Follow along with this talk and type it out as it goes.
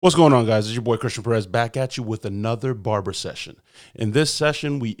What's going on, guys? It's your boy Christian Perez back at you with another Barber Session. In this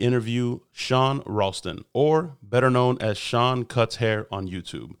session, we interview Sean Ralston, or better known as Seancutshair on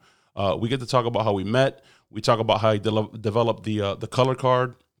YouTube. We get to talk about how we met. We talk about how he developed the color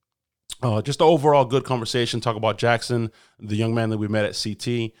card. Just an overall good conversation. Talk about Jackson, the young man that we met at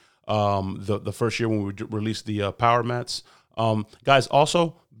CT, the first year when we released the power mats. Guys,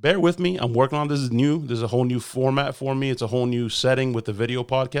 also, bear with me. I'm working on this. Is new. This is a whole new format for me. It's a whole new setting with the video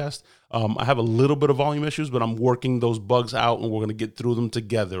podcast. I have a little bit of volume issues, but I'm working those bugs out, and we're going to get through them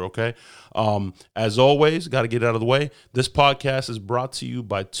together, okay? As always, got to get out of the way. This podcast is brought to you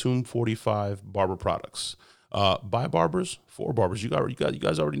by Tomb 45 Barber Products. By barbers, for barbers. You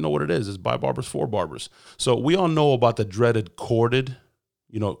guys already know what it is. It's by barbers, for barbers. So we all know about the dreaded corded,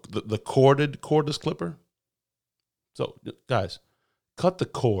 the corded cordless clipper. So, guys, cut the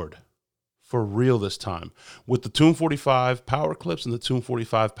cord for real this time with the Tomb 45 power clips and the Tomb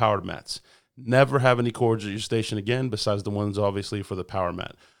 45 power mats. Never have any cords at your station again, besides the ones obviously for the power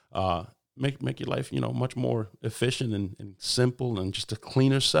mat. Make your life, much more efficient and simple and just a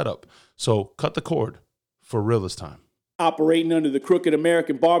cleaner setup. So cut the cord for real this time. Operating under the crooked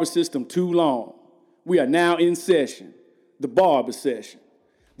American barber system too long. We are now in session. The Barber Session.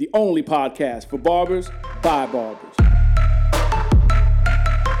 The only podcast for barbers by barbers.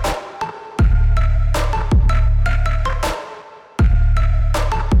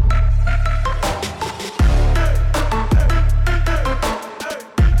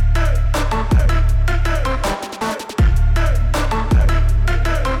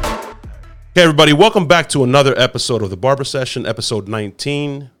 Hey, everybody, welcome back to another episode of the Barber Session, episode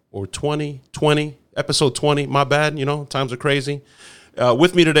 19 or 20, episode 20, my bad, times are crazy.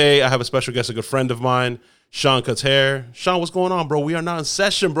 With me today, I have a special guest, a good friend of mine, Seancutshair. Sean, what's going on, bro? We are now in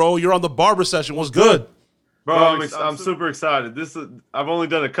session, bro. You're on the Barber Session. What's good? Bro, I'm super excited. I've only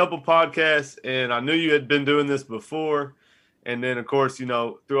done a couple podcasts, and I knew you had been doing this before. And then, of course,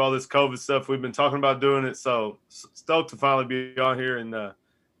 through all this COVID stuff, we've been talking about doing it. So stoked to finally be on here and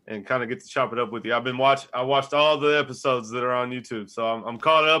kind of get to chop it up with you. I watched all the episodes that are on YouTube, so I'm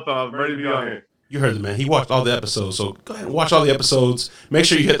caught up and I'm ready to be on here. You heard it, man. He watched all the episodes, so go ahead and watch all the episodes. Make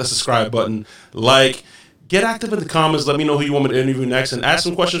sure you hit the subscribe button, get active in the comments. Let me know who you want me to interview next, and ask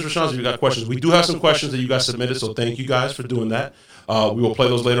some questions for Sean if you got questions. We do have some questions that you guys submitted, so thank you guys for doing that. We will play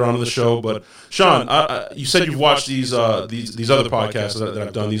those later on in the show. But Sean, you said you've watched these other podcasts that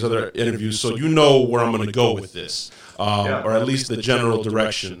I've done, these other interviews, so you know where I'm going to go with this, or at least the general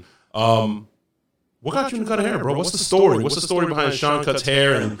direction. What got you in cut hair, bro? What's the story? What's the story behind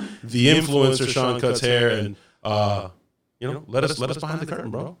Seancutshair and the influencer Seancutshair? And let us behind the curtain,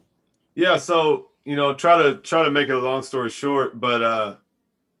 bro. Yeah, so try to make it a long story short, but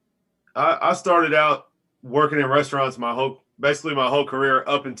I started out working in restaurants basically my whole career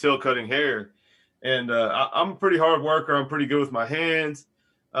up until cutting hair, and I'm a pretty hard worker. I'm pretty good with my hands.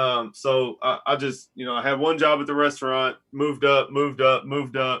 So I just I had one job at the restaurant, moved up.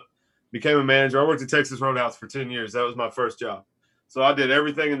 Became a manager. I worked at Texas Roadhouse for 10 years. That was my first job. So I did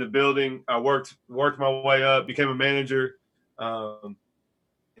everything in the building. I worked my way up, became a manager.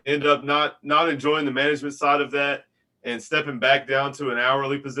 Ended up not enjoying the management side of that and stepping back down to an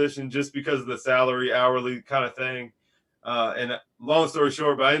hourly position just because of the salary, hourly kind of thing. And long story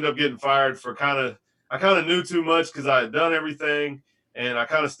short, but I ended up getting fired for I kind of knew too much because I had done everything. And I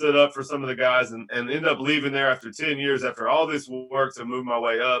kind of stood up for some of the guys and ended up leaving there after 10 years after all this work to move my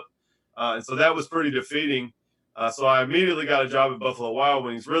way up. And so that was pretty defeating. So I immediately got a job at Buffalo Wild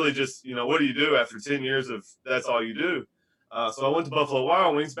Wings. Really just, what do you do after 10 years of that's all you do? So I went to Buffalo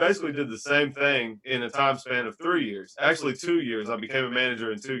Wild Wings, basically did the same thing in a time span of 3 years. Actually, 2 years. I became a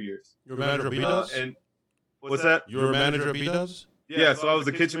manager in 2 years. You were a manager at B-Dubs? And what's that? You were a manager at B-Dubs? Yeah, so I was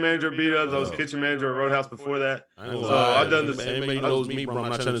a kitchen manager at B-Dubs. I was a kitchen manager at Roadhouse before that. I've done this. Anybody knows me, bro. I'm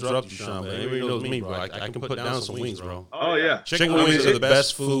not trying to interrupt you, Sean, but anybody knows me, bro. I can put down some wings, bro. Oh, yeah. Chicken wings are the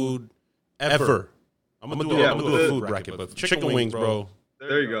best food ever. I'm gonna do a food bracket, but chicken wings, bro.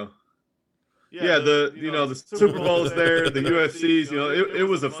 There you go. Yeah, the Super Bowl is there, the UFCs. It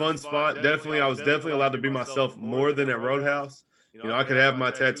was a fun spot. I was definitely allowed to be myself more than at Roadhouse. I could have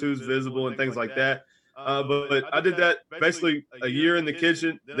my tattoos visible and things like that. But I did that basically a year in the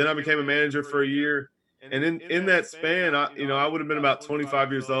kitchen. Then I became a manager for a year, and in that span, I would have been about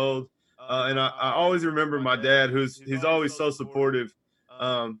 25 years old. And I always remember my dad, he's always so supportive.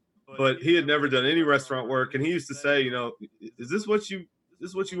 But he had never done any restaurant work, and he used to say, is this what you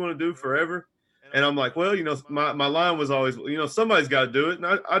want to do forever? And I'm like, well, my line was always, somebody's got to do it,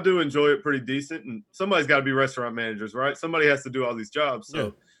 and I do enjoy it pretty decent, and somebody's got to be restaurant managers, right? Somebody has to do all these jobs.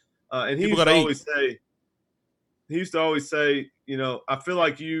 So, and he used to always say, he used to always say, you know, I feel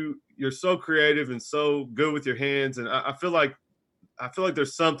like you're so creative and so good with your hands, and I feel like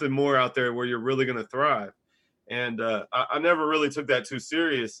there's something more out there where you're really going to thrive. And I never really took that too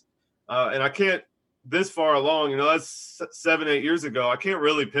serious. And I can't, this far along, you know, that's 7-8 years ago. I can't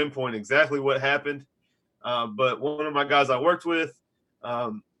really pinpoint exactly what happened. But one of my guys I worked with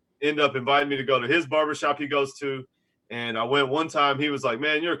ended up inviting me to go to his barbershop he goes to. And I went one time. He was like,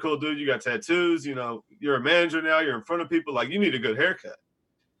 man, you're a cool dude. You got tattoos. You know, you're a manager now. You're in front of people. Like, you need a good haircut.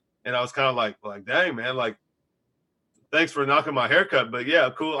 And I was kind of like, dang, man, like, thanks for knocking my haircut. But yeah,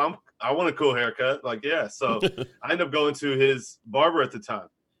 cool. I want a cool haircut. Like, yeah. So I ended up going to his barber at the time.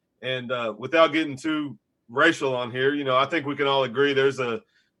 And without getting too racial on here, you know, I think we can all agree there's a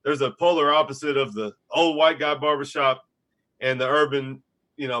polar opposite of the old white guy barbershop and the urban,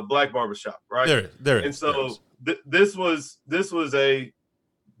 you know, black barbershop, right? There. And so this was a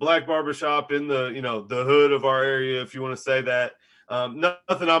black barbershop in the, you know, the hood of our area, if you want to say that.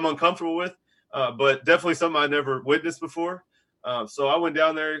 Nothing I'm uncomfortable with, but definitely something I never witnessed before. So I went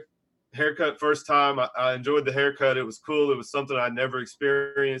down there, haircut first time. I enjoyed the haircut. It was cool. It was something I never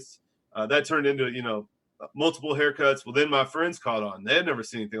experienced. That turned into, you know, multiple haircuts. Well, then my friends caught on. They had never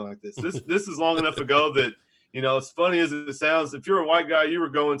seen anything like this. This is long enough ago that, you know, as funny as it sounds, if you're a white guy, you were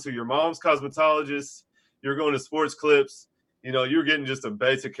going to your mom's cosmetologist, you were going to Sports Clips, you know, you were getting just a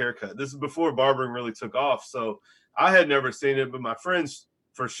basic haircut. This is before barbering really took off. So I had never seen it, but my friends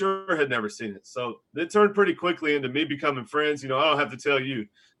for sure had never seen it. So it turned pretty quickly into me becoming friends. You know, I don't have to tell you,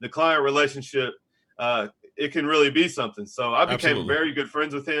 the client relationship, it can really be something. So I became very good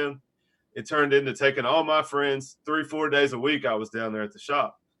friends with him. It turned into taking all my friends 3-4 days a week. I was down there at the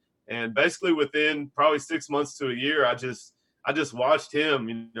shop. And basically within probably 6 months to a year, I just watched him,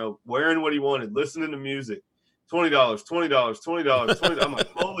 you know, wearing what he wanted, listening to music. $20, $20. I'm like,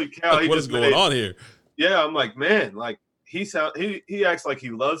 holy cow. What is going on here? Yeah, I'm like, man, like he acts like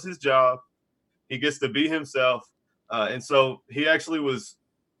he loves his job. He gets to be himself. And so he actually was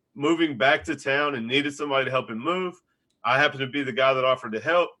moving back to town and needed somebody to help him move. I happened to be the guy that offered to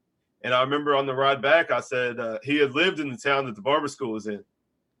help. And I remember on the ride back, I said, he had lived in the town that the barber school was in.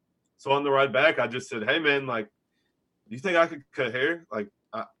 So on the ride back, I just said, hey, man, like, do you think I could cut hair? Like,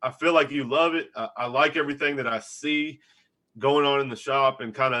 I feel like you love it. I like everything that I see going on in the shop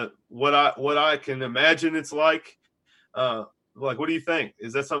and kind of what I can imagine it's like. Like, what do you think?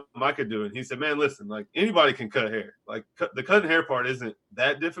 Is that something I could do? And he said, man, listen, like, anybody can cut hair. Like, the cutting hair part isn't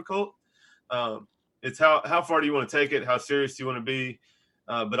that difficult. It's how far do you want to take it? How serious do you want to be?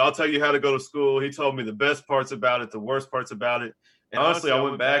 But I'll tell you how to go to school. He told me the best parts about it, the worst parts about it. And honestly, I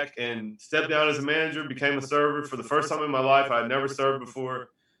went back and stepped down as a manager, became a server for the first time in my life. I had never served before,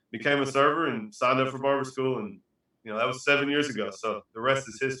 became a server and signed up for barber school. And, you know, that was 7 years ago. So the rest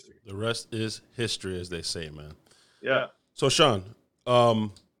is history. The rest is history, as they say, man. Yeah. So, Sean,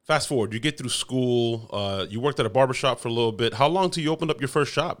 fast forward, you get through school, you worked at a barbershop for a little bit. How long till you opened up your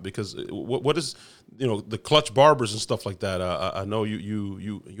first shop? Because what is, you know, the Clutch Barbers and stuff like that? I know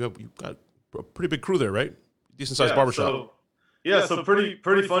you got a pretty big crew there, right? Decent sized barbershop. So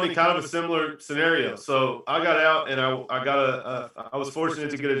pretty funny, kind of a similar scenario. So I got out and I was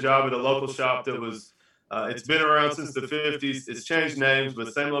fortunate to get a job at a local shop that was, it's been around since the 50s. It's changed names,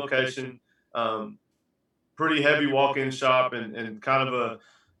 but same location. Pretty heavy walk-in shop and kind of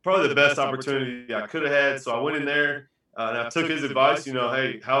probably the best opportunity I could have had. So I went in there and I took his advice, you know,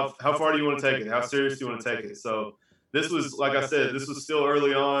 hey, how far do you want to take it? How serious do you want to take it? So this was, like I said, this was still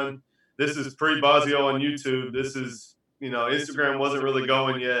early on. This is pre-Bazio on YouTube. This is, you know, Instagram wasn't really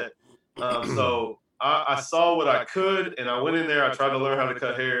going yet. So I saw what I could and I went in there. I tried to learn how to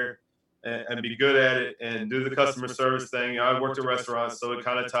cut hair and be good at it and do the customer service thing. I worked at restaurants, so it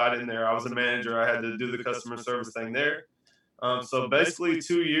kind of tied in there. I was a manager. I had to do the customer service thing there. So basically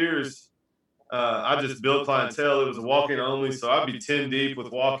 2 years, I just built clientele. It was a walk-in only, so I'd be 10 deep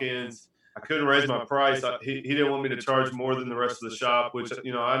with walk-ins. I couldn't raise my price. He didn't want me to charge more than the rest of the shop, which,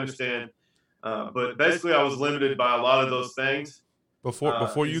 you know, I understand. But basically I was limited by a lot of those things.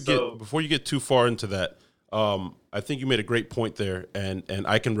 Before you get too far into that, I think you made a great point there, and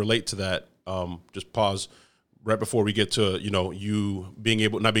I can relate to that. Just pause right before we get to, you know, you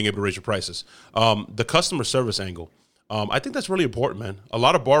not being able to raise your prices. The customer service angle, I think that's really important, man. A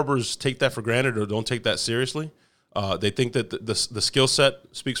lot of barbers take that for granted or don't take that seriously. They think that the skill set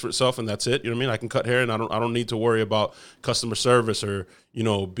speaks for itself and that's it. You know what I mean? I can cut hair and I don't need to worry about customer service or, you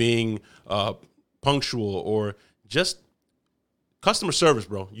know, being punctual or just customer service,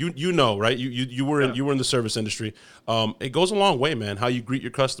 bro. You know, right? You were in the service industry. It goes a long way, man. How you greet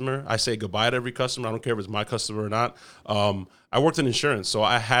your customer. I say goodbye to every customer. I don't care if it's my customer or not. I worked in insurance, so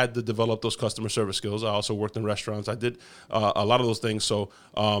I had to develop those customer service skills. I also worked in restaurants. I did a lot of those things. So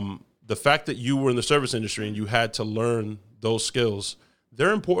the fact that you were in the service industry and you had to learn those skills,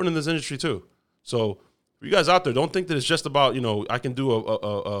 they're important in this industry too. So for you guys out there, don't think that it's just about, I can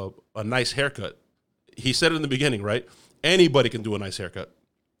do a nice haircut. He said it in the beginning, right? Anybody can do a nice haircut.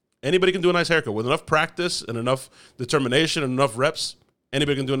 Anybody can do a nice haircut. With enough practice and enough determination and enough reps,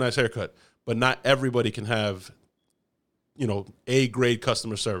 anybody can do a nice haircut. But not everybody can have, A-grade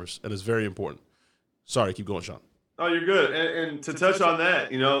customer service, and it's very important. Sorry, keep going, Sean. Oh, you're good. And to touch on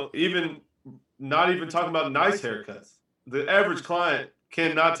that, even not even talking about nice haircuts, the average client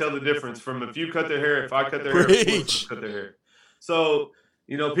cannot tell the difference from if you cut their hair, if I cut their hair, if sports cut their hair. So,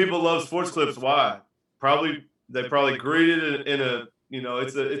 people love sports clips. Why? They probably greeted in a,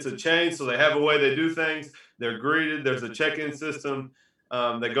 it's a chain, so they have a way they do things. They're greeted. There's a check-in system.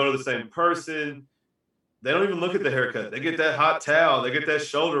 They go to the same person. They don't even look at the haircut. They get that hot towel. They get that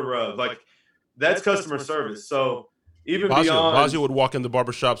shoulder rub. Like, that's customer service. So even beyond, Bazio would walk in the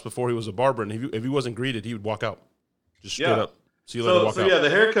barber shops before he was a barber, and if he wasn't greeted, he would walk out. Just straight up. See you later, walk out. Yeah, the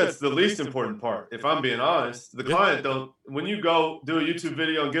haircut's the least important part. If I'm being honest, the client don't. When you go do a YouTube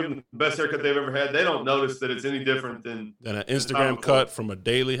video and give them the best haircut they've ever had, they don't notice that it's any different than an Instagram cut, from a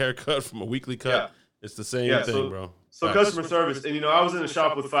daily haircut, from a weekly cut. Yeah. It's the same thing, bro. So customer service, and I was in a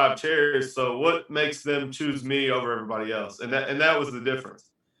shop with 5 chairs. So what makes them choose me over everybody else? And that was the difference.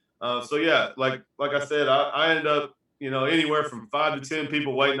 Like I said, I ended up anywhere from 5 to 10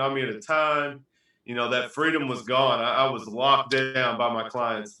 people waiting on me at a time. That freedom was gone. I was locked down by my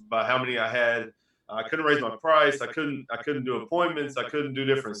clients, by how many I had. I couldn't raise my price. I couldn't do appointments. I couldn't do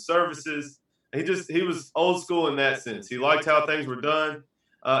different services. He was old school in that sense. He liked how things were done.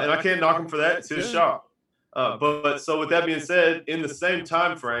 And I can't knock him for that. It's his shop. But so with that being said, in the same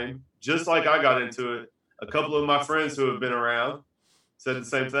time frame, just like I got into it, a couple of my friends who have been around said the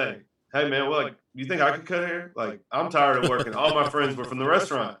same thing. Hey man, you think I could cut hair? I'm tired of working. All my friends were from the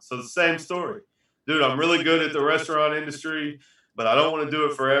restaurant. So the same story. Dude, I'm really good at the restaurant industry, but I don't want to do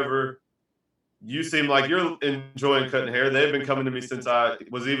it forever. You seem like you're enjoying cutting hair. They've been coming to me since I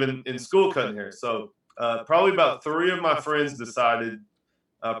was even in school cutting hair. So probably about 3 of my friends decided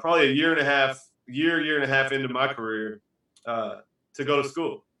probably a year and a half into my career to go to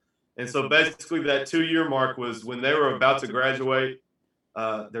school. And so basically that 2-year mark was when they were about to graduate.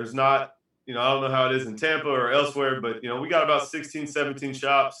 There's not, I don't know how it is in Tampa or elsewhere, but, we got about 16, 17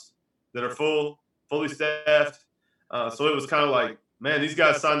 shops that are fully staffed. So it was kind of like, man, these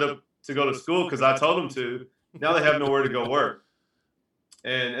guys signed up to go to school because I told them to. Now they have nowhere to go work.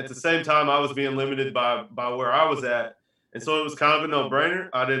 And at the same time, I was being limited by where I was at. And so it was kind of a no-brainer.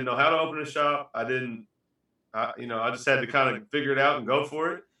 I didn't know how to open a shop. I just had to kind of figure it out and go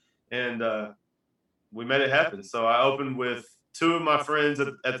for it. And we made it happen. So I opened with 2 of my friends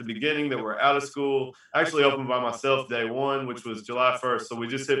at the beginning that were out of school. I actually opened by myself day 1, which was July 1st. So we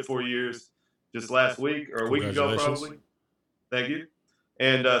just hit 4 years just last week or a week ago, probably. Thank you.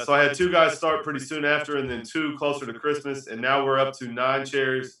 And so I had 2 guys start pretty soon after, and then 2 closer to Christmas. And now we're up to 9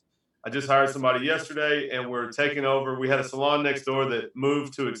 chairs. I just hired somebody yesterday, and we're taking over. We had a salon next door that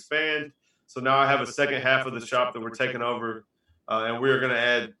moved to expand. So now I have a second half of the shop that we're taking over, and we're going to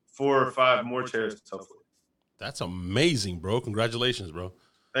add 4 or 5 more chairs, hopefully. That's amazing, bro. Congratulations, bro.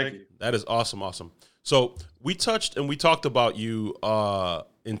 Thank you. That is awesome. So we talked about you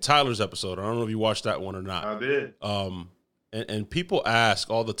in Tyler's episode. I don't know if you watched that one or not. I did. And people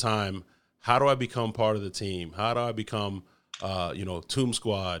ask all the time, how do I become part of the team? How do I become, Tomb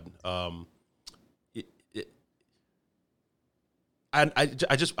Squad? I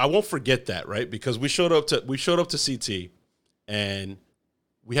won't forget that, right? Because we showed up to CT, and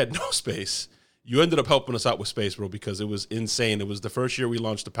we had no space. You ended up helping us out with space, bro, because it was insane. It was the first year we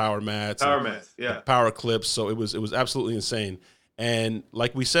launched the power mats, power clips. So it was absolutely insane. And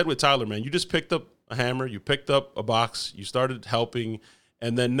like we said with Tyler, man, you just picked up a hammer, you picked up a box, you started helping,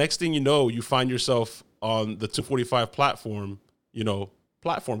 and then next thing you know, you find yourself on the 245 platform,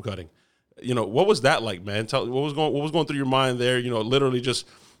 platform cutting. What was that like, man? What was going through your mind there? Literally just,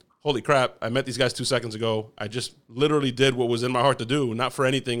 holy crap, I met these guys 2 seconds ago. I just literally did what was in my heart to do, not for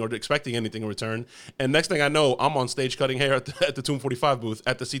anything or expecting anything in return. And next thing I know, I'm on stage cutting hair at the 245 booth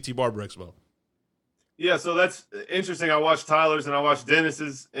at the CT Barber Expo. Yeah, so that's interesting. I watched Tyler's and I watched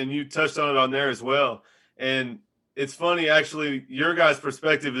Dennis's, and you touched on it on there as well. And it's funny, actually, your guys'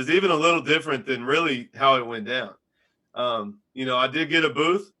 perspective is even a little different than really how it went down. I did get a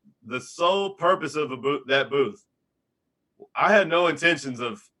booth. The sole purpose of that booth I had no intentions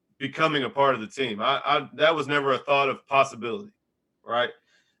of becoming a part of the team. That was never a thought of possibility, right?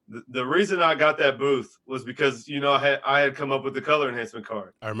 The reason I got that booth was because, I had come up with the color enhancement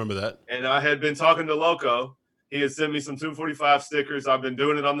card. I remember that. And I had been talking to Loco. He had sent me some 245 stickers. I've been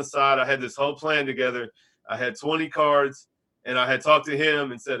doing it on the side. I had this whole plan together. I had 20 cards, and I had talked to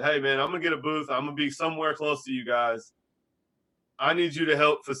him and said, hey, man, I'm going to get a booth. I'm going to be somewhere close to you guys. I need you to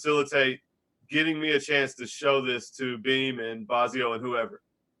help facilitate getting me a chance to show this to Beam and Bazio and whoever.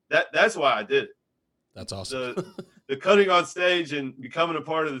 That's why I did it. That's awesome. The cutting on stage and becoming a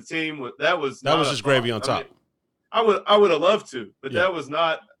part of the team, that was just gravy on top. I would have loved to, but that was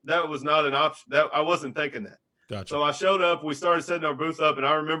not an option. That I wasn't thinking that. Gotcha. So I showed up. We started setting our booth up, and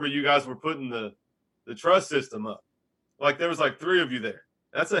I remember you guys were putting the truss system up. Like there was like 3 of you there.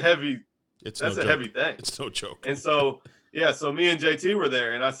 That's a heavy. Heavy thing. It's no joke. And so so me and JT were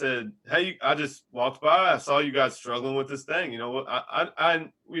there, and I said, "Hey, I just walked by. I saw you guys struggling with this thing.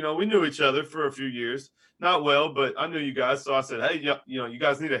 We knew each other for a few years, not well, but I knew you guys. So I said, hey, you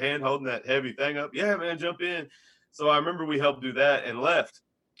guys need a hand holding that heavy thing up. Yeah, man, jump in. So I remember we helped do that and left.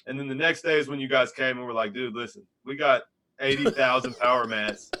 And then the next day is when you guys came and were like, dude, listen, we got 80,000 power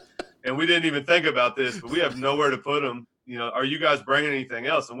mats, and we didn't even think about this, but we have nowhere to put them. Are you guys bringing anything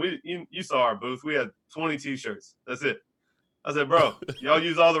else? And you saw our booth. We had 20 T-shirts. That's it. I said, bro, y'all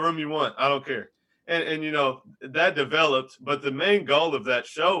use all the room you want. I don't care. And that developed. But the main goal of that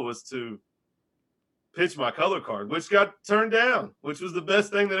show was to pitch my color card, which got turned down, which was the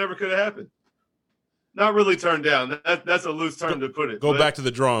best thing that ever could have happened. Not really turned down. That's a loose term to put it. Go back to the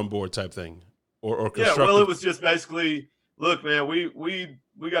drawing board type thing. Or yeah, well, it was just basically, look, man, we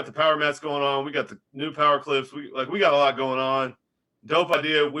got the power mats going on. We got the new power clips. We got a lot going on. Dope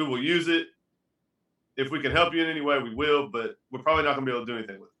idea. We will use it. If we can help you in any way, we will, but we're probably not going to be able to do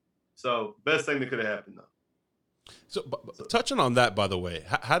anything with it. So best thing that could have happened, though. So touching on that, by the way,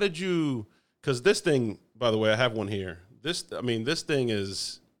 how did you, because this thing, by the way, I have one here. This thing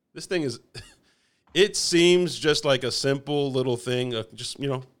is, it seems just like a simple little thing,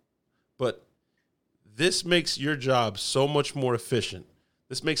 but this makes your job so much more efficient.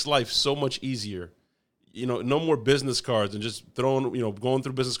 This makes life so much easier. No more business cards and just going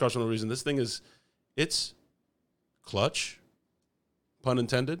through business cards for no reason. This thing it's clutch, pun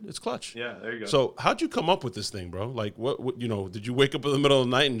intended. It's clutch. Yeah, there you go. So how'd you come up with this thing, bro? Like what did you wake up in the middle of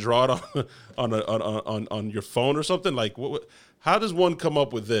the night and draw it on your phone or something? Like how does one come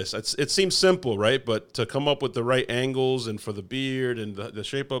up with this? It seems simple, right? But to come up with the right angles and for the beard and the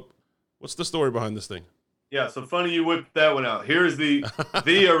shape up, what's the story behind this thing? Yeah, so funny you whipped that one out. Here's the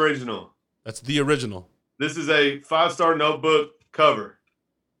original. That's the original. This is a 5-star notebook cover.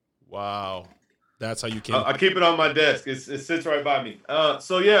 Wow. That's how you came. I keep it on my desk. It sits right by me.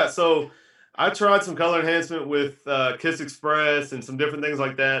 So I tried some color enhancement with Kiss Express and some different things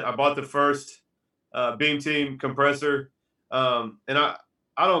like that. I bought the first Beam Team compressor, and I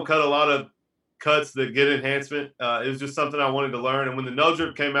don't cut a lot of cuts that get enhancement. It was just something I wanted to learn. And when the no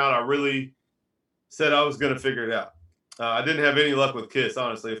drip came out, I really said I was going to figure it out. I didn't have any luck with Kiss,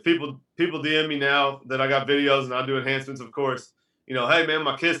 honestly. If people DM me now that I got videos and I do enhancements, of course. Hey, man,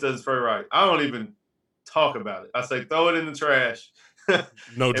 my Kiss doesn't spray right. I don't even talk about it. I say throw it in the trash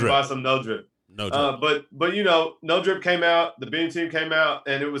no drip. And buy some no drip. No drip. But no drip came out. The Beam Team came out,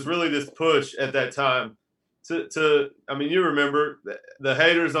 and it was really this push at that time to you remember the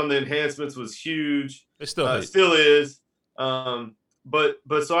haters on the enhancements was huge. It still is. But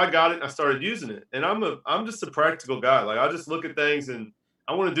so I got it and I started using it. And I'm just a practical guy. Like I just look at things and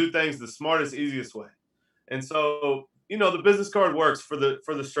I want to do things the smartest, easiest way. And so the business card works for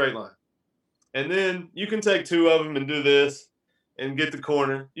the straight line. And then you can take 2 of them and do this and get the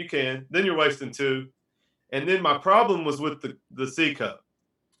corner. You can. Then you're wasting 2. And then my problem was with the C cup.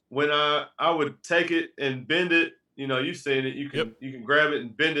 When I would take it and bend it, you've seen it. You can grab it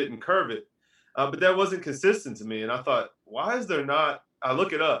and bend it and curve it. But that wasn't consistent to me. And I thought, why is there not? I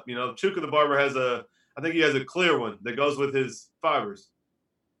look it up. Chuka the barber I think he has a clear one that goes with his fibers.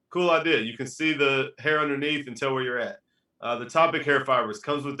 Cool idea. You can see the hair underneath and tell where you're at. The Topic hair fibers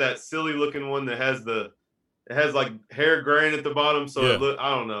comes with that silly looking one that has like hair grain at the bottom. So I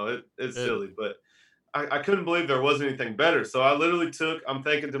don't know. It's silly, but I couldn't believe there wasn't anything better. So I literally I'm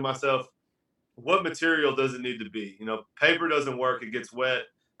thinking to myself, what material does it need to be? Paper doesn't work. It gets wet.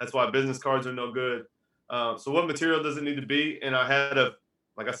 That's why business cards are no good. So what material does it need to be? And I had a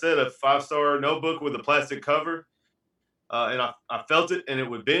 5-star notebook with a plastic cover. And I felt it and it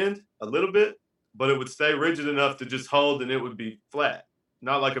would bend a little bit, but it would stay rigid enough to just hold and it would be flat.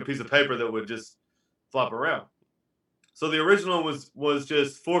 Not like a piece of paper that would just flop around. So the original was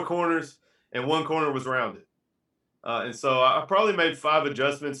just 4 corners and 1 corner was rounded. And so I probably made 5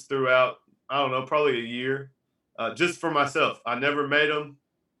 adjustments throughout, I don't know, probably a year, just for myself. I never made them,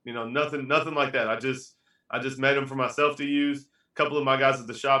 nothing like that. I just made them for myself to use. A couple of my guys at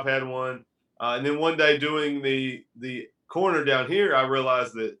the shop had one. And then one day doing the corner down here, I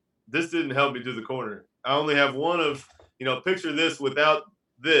realized that this didn't help me do the corner. I only have one of, picture this without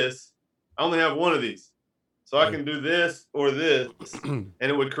this. I only have one of these. So I can do this or this, and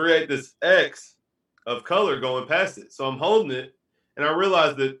it would create this X of color going past it. So I'm holding it, and I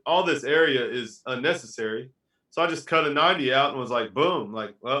realized that all this area is unnecessary. So I just cut a 90 out and was like, boom,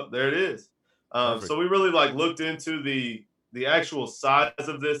 like, well, there it is. So we really like looked into the actual size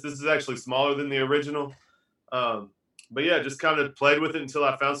of this. This is actually smaller than the original. But yeah, just kind of played with it until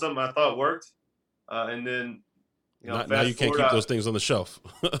I found something I thought worked. And then, now you can't keep those things on the shelf.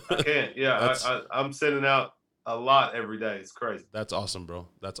 I can't. Yeah, I'm sending out a lot every day. It's crazy. That's awesome, bro.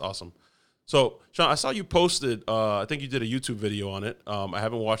 That's awesome. So, Sean, I saw you posted, I think you did a YouTube video on it. I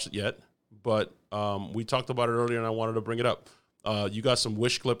haven't watched it yet, but we talked about it earlier and I wanted to bring it up. You got some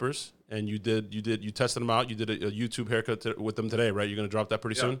Wish clippers and you tested them out. You did a YouTube haircut with them today, right? You're going to drop that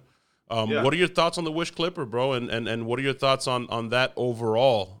pretty soon. What are your thoughts on the Wish clipper, bro? And what are your thoughts on that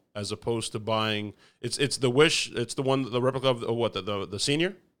overall, as opposed to buying, it's the Wish, it's the one, the replica of the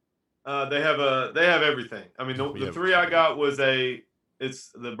senior? They have everything. I mean, the 3 I got was the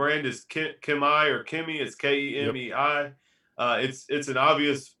brand is Kemi or Kimmy. It's Kemei. It's an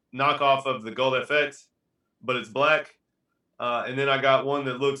obvious knockoff of the Gold FX, but it's black. And then I got one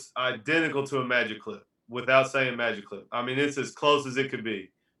that looks identical to a Magic Clip without saying Magic Clip. I mean, it's as close as it could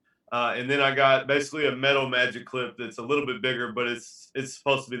be. And then I got basically a metal Magic Clip that's a little bit bigger, but it's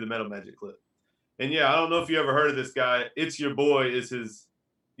supposed to be the metal Magic Clip. And yeah, I don't know if you ever heard of this guy. It's Your Boy is his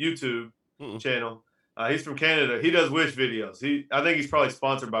YouTube channel. He's from Canada. He does Wish videos. I think he's probably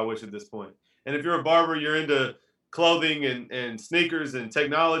sponsored by Wish at this point. And if you're a barber, you're into clothing and sneakers and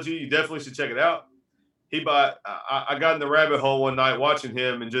technology, you definitely should check it out. I got in the rabbit hole one night watching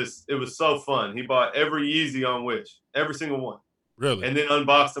him, and it was so fun. He bought every Yeezy on Wish, every single one. Really? And then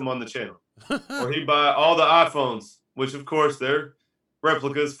unboxed them on the channel. Or he buy all the iPhones, which of course they're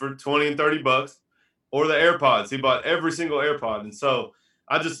replicas for $20 and $30, or the AirPods. He bought every single AirPod. And so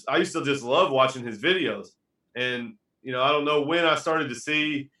I used to just love watching his videos. And, I don't know when I started to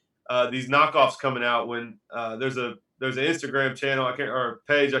see these knockoffs coming out, when there's an Instagram channel, or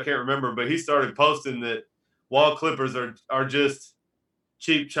page, I can't remember, but he started posting that wall clippers are just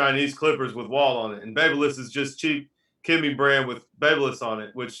cheap Chinese clippers with wall on it. And Babyliss is just cheap Kimmy brand with Babyliss on it,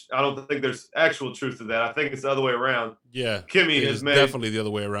 which I don't think there's actual truth to that. I think it's the other way around. Yeah. Kimmy has made definitely the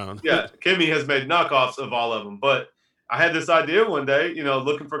other way around. Yeah. Kimmy has made knockoffs of all of them. But I had this idea one day,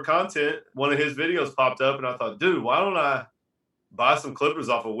 looking for content. One of his videos popped up and I thought, dude, why don't I buy some clippers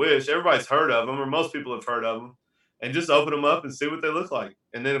off of Wish? Everybody's heard of them, or most people have heard of them, and just open them up and see what they look like.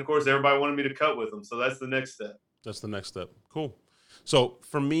 And then, of course, everybody wanted me to cut with them. So that's the next step. Cool. So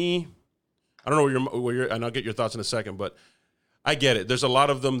for me, I don't know where you're, and I'll get your thoughts in a second, but I get it. There's a lot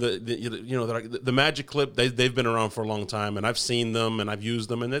of them that the Magic Clip. They've been around for a long time, and I've seen them and I've used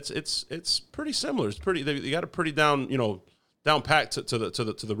them, and it's pretty similar. It's pretty. They got a pretty down pat to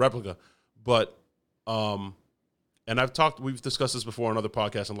the replica, but and we've discussed this before on other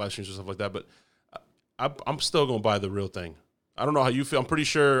podcasts and live streams and stuff like that. But I'm still gonna buy the real thing. I don't know how you feel. I'm pretty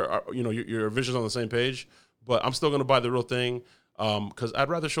sure your vision's on the same page, but I'm still gonna buy the real thing. Because I'd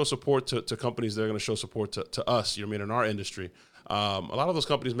rather show support to companies that are going to show support to us, in our industry. A lot of those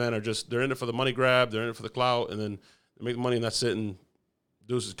companies, man, they're in it for the money grab, they're in it for the clout, and then they make the money and that's it. And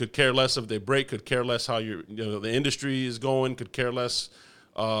those could care less if they break, could care less how the industry is going, could care less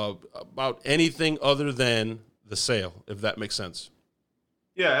about anything other than the sale, if that makes sense.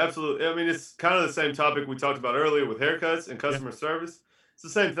 Yeah, absolutely. I mean, it's kind of the same topic we talked about earlier with haircuts and customer service. It's the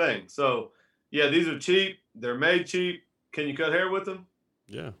same thing. So, yeah, these are cheap. They're made cheap. Can you cut hair with them?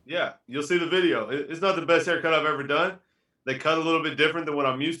 Yeah. Yeah, you'll see the video. It's not the best haircut I've ever done. They cut a little bit different than what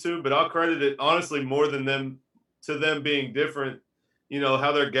I'm used to, but I'll credit it honestly more than them being different,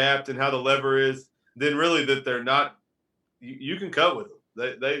 how they're gapped and how the lever is, than really that they're not. You can cut with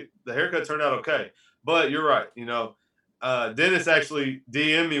them. The haircut turned out okay. But you're right. Dennis actually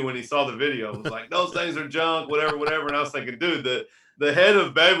DM'd me when he saw the video. It was like, those things are junk, whatever. And I was thinking, dude, the head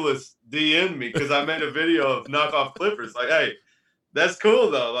of Babyliss DM'd me because I made a video of knockoff clippers. Like, hey, that's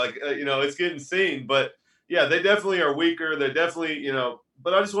cool though. Like, it's getting seen. But yeah, they definitely are weaker. They're definitely,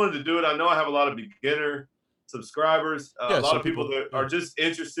 but I just wanted to do it. I know I have a lot of beginner subscribers, a lot of people that are just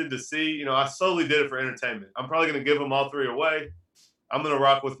interested to see. I solely did it for entertainment. I'm probably going to give them all 3 away. I'm going to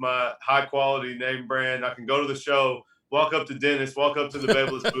rock with my high quality name brand. I can go to the show, walk up to Dennis, walk up to the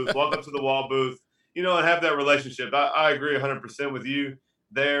Babyliss booth, walk up to the wall booth, and have that relationship. I agree 100% with you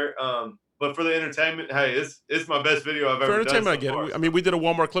there. But for the entertainment, hey, it's my best video I've ever done. For entertainment, I get it. I mean, we did a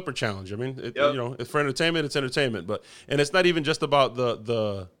Walmart Clipper challenge. I mean, it's for entertainment, it's entertainment. And it's not even just about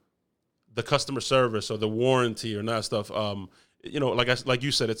the customer service or the warranty or that stuff. Like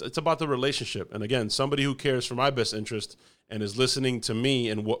you said, it's about the relationship. And again, somebody who cares for my best interest and is listening to me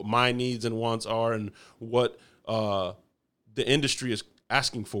and what my needs and wants are and what the industry is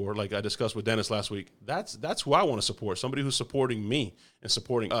asking for, like I discussed with Dennis last week. That's who I want to support. Somebody who's supporting me and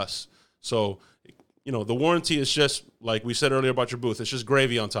supporting us. So, the warranty is just, like we said earlier about your booth, it's just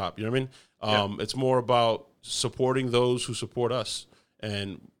gravy on top. You know what I mean? It's more about supporting those who support us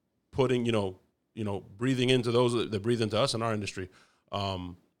and putting, breathing into those that breathe into us in our industry.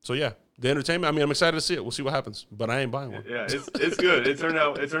 So, yeah, the entertainment, I mean, I'm excited to see it. We'll see what happens, but I ain't buying one. Yeah, it's good. It turned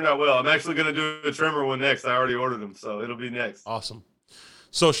out well. I'm actually going to do a trimmer one next. I already ordered them, so it'll be next. Awesome.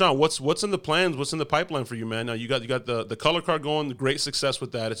 So, Sean, what's in the plans? What's in the pipeline for you, man? Now you got the color card going. Great success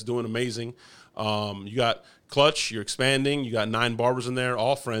with that. It's doing amazing. You got Clutch. You're expanding. You got 9 barbers in there,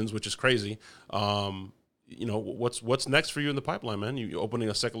 all friends, which is crazy. What's next for you in the pipeline, man? You opening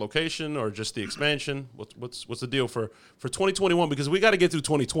a second location or just the expansion? What's the deal for 2021? Because we got to get through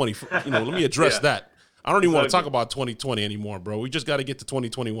 2020. Let me address that. I don't even want to talk about 2020 anymore, bro. We just got to get to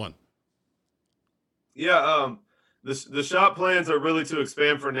 2021. Yeah. The shop plans are really to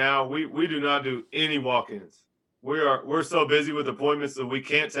expand for now. We do not do any walk-ins. We're so busy with appointments that we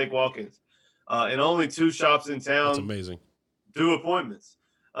can't take walk-ins. And only 2 shops in town. That's amazing. Do appointments.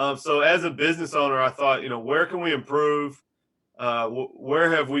 So as a business owner, I thought, where can we improve? Where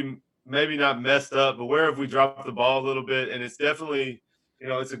have we maybe not messed up, but where have we dropped the ball a little bit? And it's definitely,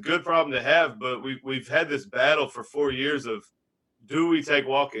 it's a good problem to have, but we've had this battle for 4 years of, do we take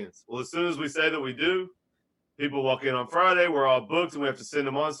walk-ins? Well, as soon as we say that we do, people walk in on Friday, we're all booked, and we have to send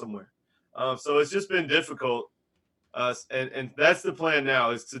them on somewhere. So it's just been difficult. And that's the plan now,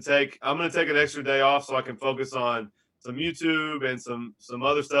 is I'm going to take an extra day off so I can focus on some YouTube and some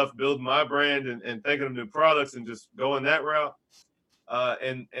other stuff, build my brand and thinking of new products and just going that route.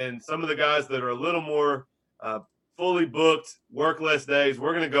 And some of the guys that are a little more fully booked, work less days,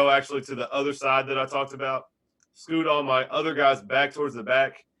 we're going to go actually to the other side that I talked about, scoot all my other guys back towards the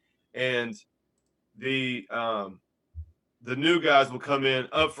back, and the new guys will come in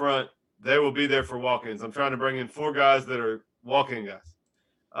up front. They will be there for walk-ins. I'm trying to bring in 4 guys that are walk-in guys.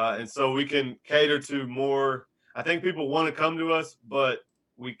 And so we can cater to more. I think people want to come to us, but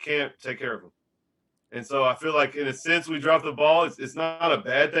we can't take care of them. And so I feel like in a sense we dropped the ball. It's not a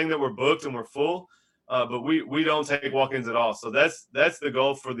bad thing that we're booked and we're full, but we don't take walk-ins at all. So that's the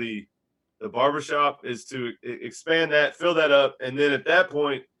goal for the barbershop, is to expand that, fill that up. And then at that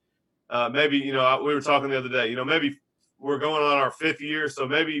point, maybe, we were talking the other day, maybe we're going on our 5th year. So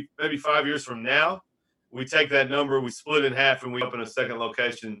maybe 5 years from now, we take that number, we split in half, and we open a second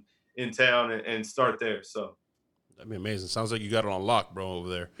location in town and start there. So that'd be amazing. Sounds like you got it on lock, bro, over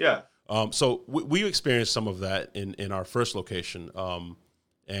there. Yeah. So we experienced some of that in our first location.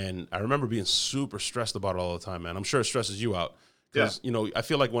 And I remember being super stressed about it all the time, man. I'm sure it stresses you out. Because, I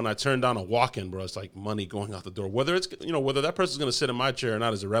feel like when I turn down a walk-in, bro, it's like money going out the door. Whether it's, whether that person's going to sit in my chair or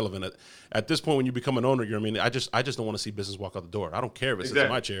not is irrelevant. At this point, when you become an owner, I just don't want to see business walk out the door. I don't care if it sits in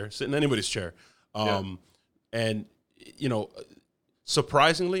my chair, sit in anybody's chair. And,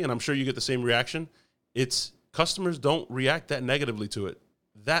 surprisingly, and I'm sure you get the same reaction, it's customers don't react that negatively to it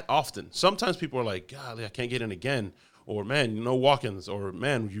that often. Sometimes people are like, golly, I can't get in again. Or, man, no walk-ins. Or,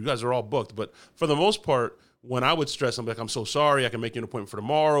 man, you guys are all booked. But for the most part, when I would stress, I'm like, I'm so sorry, I can make you an appointment for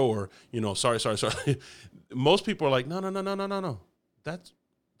tomorrow, or, sorry. Most people are like, no.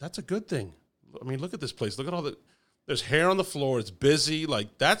 That's a good thing. I mean, look at this place. Look at there's hair on the floor. It's busy.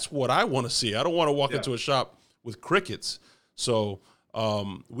 Like, that's what I want to see. I don't want to walk into a shop with crickets. So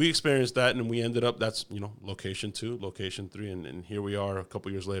we experienced that, and we ended up, that's, location 2, location 3, and here we are a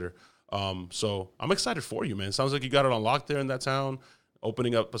couple years later. So I'm excited for you, man. Sounds like you got it on lock there in that town,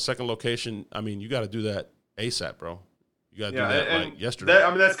 opening up a second location. I mean, you got to do that ASAP, bro. You got to do that like yesterday.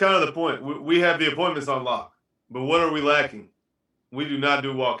 That's kind of the point. We have the appointments on lock, but what are we lacking? We do not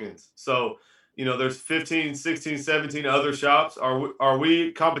do walk-ins. So, there's 15, 16, 17 other shops. Are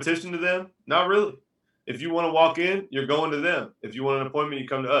we competition to them? Not really. If you want to walk in, you're going to them. If you want an appointment, you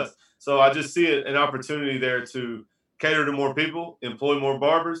come to us. So I just see an opportunity there to cater to more people, employ more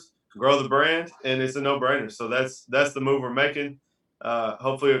barbers, grow the brand, and it's a no-brainer. So that's the move we're making.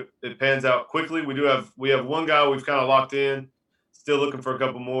 Hopefully it pans out quickly. We have one guy we've kind of locked in, still looking for a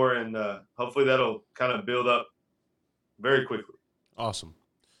couple more, and hopefully that'll kind of build up very quickly. Awesome.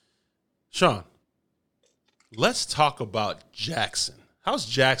 Sean, let's talk about Jackson. How's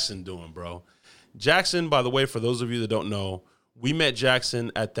Jackson doing, bro? Jackson, by the way, for those of you that don't know, we met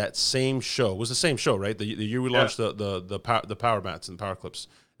Jackson at that same show. It was the same show, right? The year we launched the power mats and power clips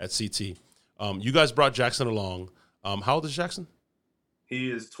at CT. You guys brought Jackson along. How old is Jackson? He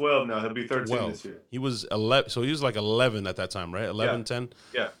is 12 now. He'll be 13 this year. He was 11. So he was like 11 at that time, right? 11, 10?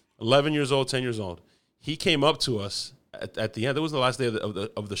 Yeah. 11 years old, 10 years old. He came up to us at the end. It was the last day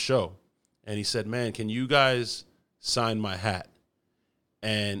of the show. And he said, man, can you guys sign my hat?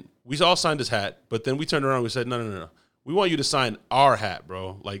 And we all signed his hat. But then we turned around and we said, no. We want you to sign our hat,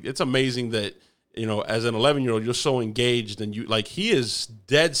 bro. Like, it's amazing that, as an 11-year-old, you're so engaged. And he is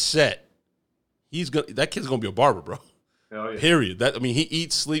dead set. That kid's going to be a barber, bro. Oh, yeah. Period. He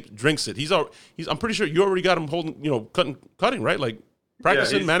eats, sleeps, drinks it. I'm pretty sure you already got him holding, cutting, right? Like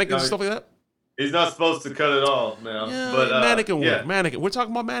practicing mannequins and stuff like that. He's not supposed to cut it all now. Yeah, but mannequin work. Mannequin. We're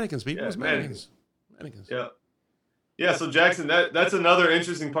talking about mannequins, people. It's mannequins. Yeah. Yeah. So Jackson, that's another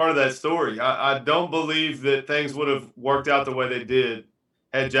interesting part of that story. I don't believe that things would have worked out the way they did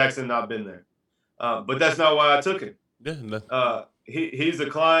had Jackson not been there. But that's not why I took him. Yeah. He's a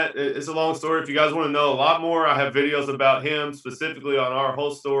client. It's a long story. If you guys want to know a lot more, I have videos about him specifically on our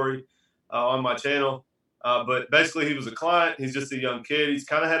whole story on my channel. But basically, he was a client. He's just a young kid. He's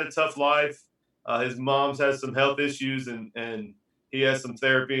kind of had a tough life. His mom's has some health issues, and he has some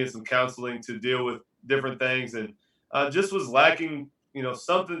therapy and some counseling to deal with different things, and just was lacking,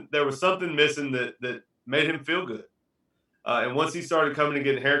 something. There was something missing that made him feel good. And once he started coming and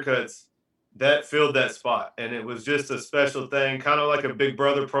getting haircuts, that filled that spot. And it was just a special thing, kind of like a Big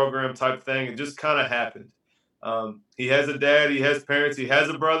Brother program type thing. It just kind of happened. He has a dad, he has parents, he has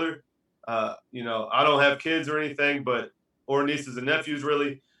a brother. I don't have kids or anything, or nieces and nephews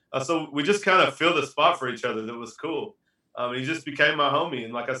really. So we just kind of filled a spot for each other. That was cool. He just became my homie.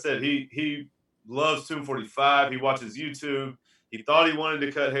 And like I said, he loves Tomb 45. He watches YouTube. He thought he wanted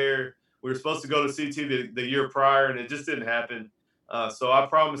to cut hair. We were supposed to go to CT the year prior, and it just didn't happen. So I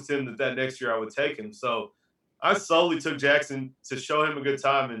promised him that next year I would take him. So I solely took Jackson to show him a good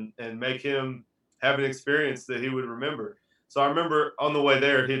time and make him have an experience that he would remember. So I remember on the way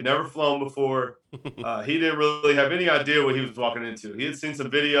there, he had never flown before. He didn't really have any idea what he was walking into. He had seen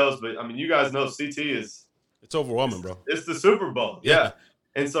some videos, but you guys know CT is it's overwhelming, bro. It's the Super Bowl. Yeah.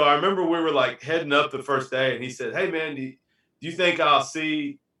 And so I remember we were like heading up the first day, and he said, "Hey man, do you think I'll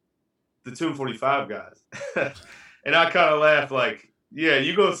see the Tomb 45 guys?" And I kind of laughed like, "Yeah,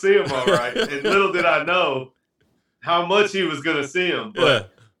 you gonna see him all right." And little did I know how much he was gonna see him.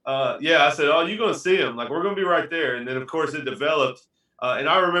 But I said, "Oh, you're gonna see him. Like, we're gonna be right there." And then of course it developed. And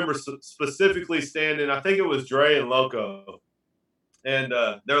I remember specifically standing, I think it was Dre and Loco. And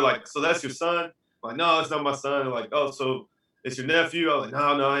they're like, "So that's your son?" I'm like, "No, it's not my son." They're like, "Oh, so it's your nephew?" I was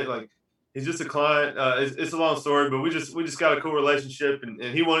like, no, like, he's just a client. It's a long story, but we just got a cool relationship, and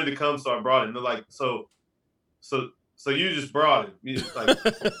he wanted to come, so I brought him. They're like, so you just brought him? Like,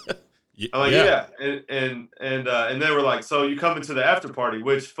 I'm like, yeah. And they were like, so you coming to the after party,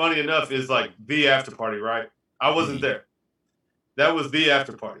 which funny enough is like the after party, right? I wasn't there. That was the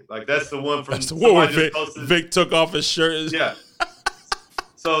after party. Like, that's the one from the one where Vic took off his shirt. Yeah.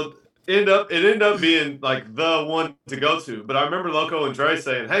 So it ended up being like the one to go to. But I remember Loco and Dre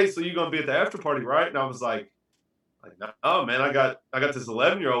saying, "Hey, so you gonna be at the after party, right?" And I was like, "No, man, I got this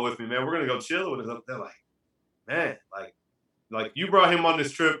 11-year-old with me, man. We're gonna go chill with him." They're like, "Man, like you brought him on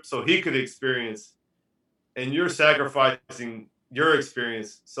this trip so he could experience, and you're sacrificing your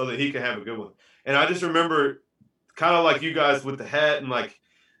experience so that he can have a good one." And I just remember, kind of like you guys with the hat, and like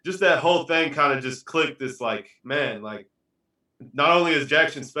just that whole thing kind of just clicked. This like, man, like, not only is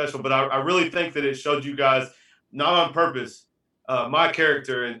Jackson special, but I really think that it showed you guys, not on purpose, my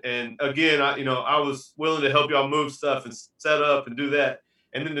character. And again, I was willing to help y'all move stuff and set up and do that.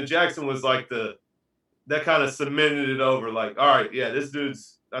 And then the Jackson was like that kind of cemented it over. Like, all right, yeah,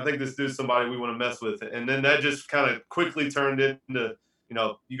 I think this dude's somebody we want to mess with. And then that just kind of quickly turned into,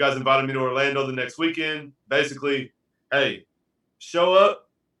 you guys invited me to Orlando the next weekend. Basically, hey, show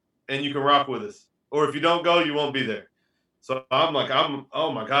up and you can rock with us. Or if you don't go, you won't be there. So I'm like,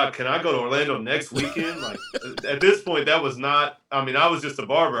 oh my God, can I go to Orlando next weekend? Like, at this point, that was not, I was just a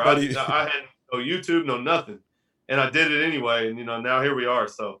barber. I had no YouTube, no nothing. And I did it anyway. And, now here we are.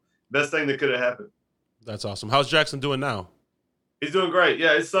 So best thing that could have happened. That's awesome. How's Jackson doing now? He's doing great.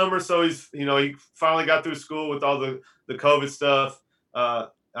 Yeah, it's summer. So he's, he finally got through school with all the COVID stuff. I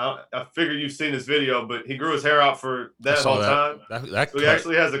figure you've seen this video, but he grew his hair out for that whole time. So he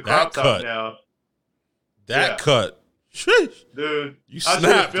actually has a crop top now. That cut. Sheesh. Dude, you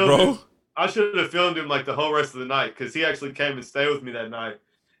snapped, bro. I should have filmed him like the whole rest of the night, because he actually came and stayed with me that night.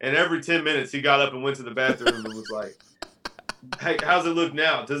 And every 10 minutes, he got up and went to the bathroom and was like, hey, how's it look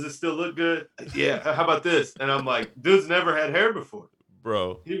now? Does it still look good? Yeah. How about this? And I'm like, dude's never had hair before.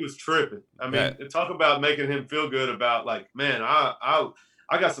 Bro, He was tripping. I mean, that talk about making him feel good about like, man, I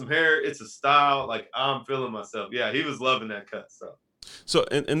got some hair. It's a style. Like I'm feeling myself. Yeah, he was loving that cut. so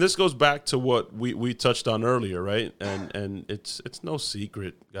and this goes back to what we touched on earlier, right? And it's no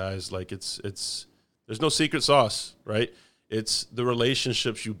secret, guys. Like it's there's no secret sauce, right? It's the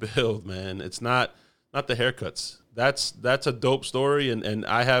relationships you build, man. It's not the haircuts. That's a dope story, and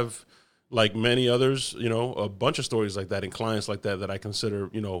I have, like many others, a bunch of stories like that and clients like that I consider,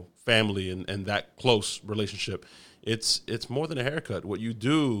 family and that close relationship. It's more than a haircut. What you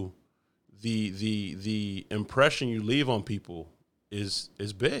do, the impression you leave on people is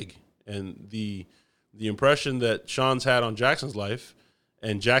big, and the impression that Sean's had on Jackson's life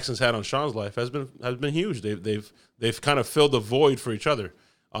and Jackson's had on Sean's life has been huge. They've kind of filled the void for each other.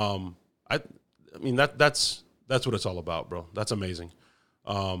 I mean that's what it's all about, bro. That's amazing.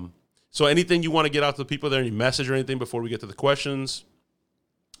 So anything you want to get out to the people there, any message or anything before we get to the questions?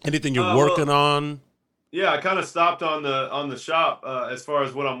 Anything you're working on? Yeah, I kind of stopped on the shop as far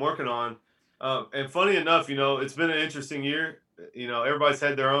as what I'm working on. And funny enough, it's been an interesting year. Everybody's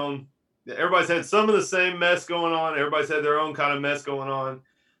had some of the same mess going on. Everybody's had their own kind of mess going on.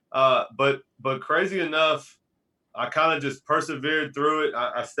 But crazy enough, I kind of just persevered through it.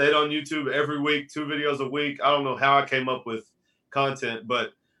 I stayed on YouTube every week, 2 videos a week. I don't know how I came up with content,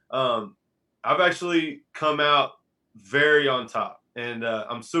 but I've actually come out very on top, and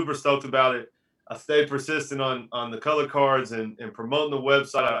I'm super stoked about it. I stayed persistent on the color cards and promoting the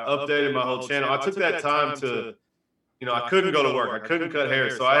website. I updated my whole channel. I took that time to, I couldn't go to work. I couldn't cut hair.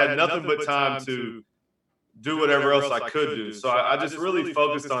 So I had nothing but time to do whatever else I could do. So I just really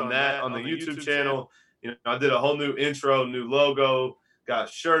focused on that on the YouTube channel. I did a whole new intro, new logo, got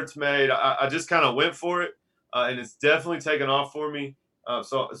shirts made. I just kind of went for it, and it's definitely taken off for me.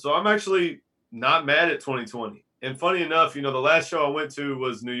 So I'm actually not mad at 2020. And funny enough, the last show I went to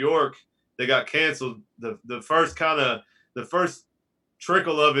was New York. They got canceled. The first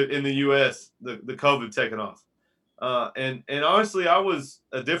trickle of it in the U.S. The COVID taking off. And honestly, I was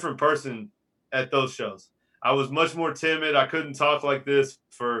a different person at those shows. I was much more timid. I couldn't talk like this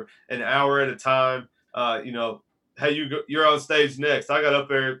for an hour at a time. Hey, you're on stage next. I got up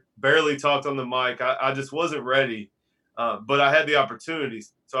there, barely talked on the mic. I just wasn't ready. But I had the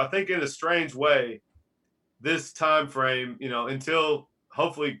opportunities. So I think in a strange way, this time frame, until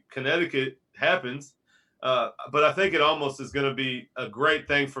hopefully Connecticut happens, but I think it almost is going to be a great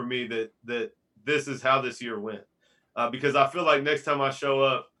thing for me that this is how this year went, because I feel like next time I show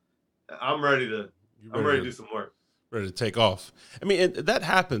up, I'm ready to do some work, ready to take off. I mean, that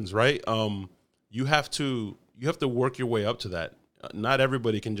happens, right? You have to work your way up to that. Not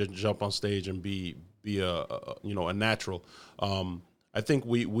everybody can just jump on stage and be a natural. I think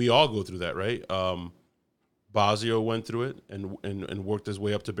we all go through that, right? Bazio went through it and worked his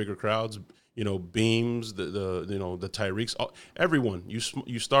way up to bigger crowds. Beams, the Tyreeks, everyone.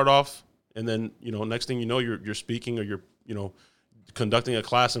 You start off, and then next thing you know, you're speaking or you're conducting a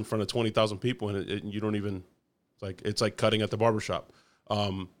class in front of 20,000 people, and you don't even it's like cutting at the barbershop.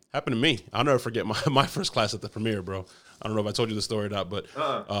 Happened to me. I'll never forget my first class at the premiere, bro. I don't know if I told you the story or not, but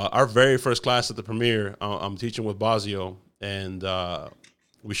our very first class at the premiere, I'm teaching with Bazio, and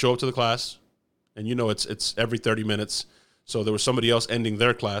we show up to the class, and it's every 30 minutes. So there was somebody else ending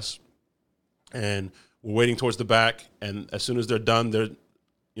their class, and we're waiting towards the back, and as soon as they're done, they're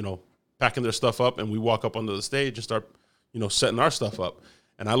packing their stuff up, and we walk up onto the stage and start setting our stuff up.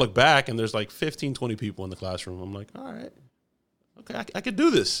 And I look back, and there's like 15, 20 people in the classroom. I'm like, all right, okay, I could do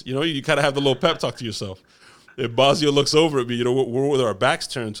this. You kind of have the little pep talk to yourself. And Bazio looks over at me. We're with our backs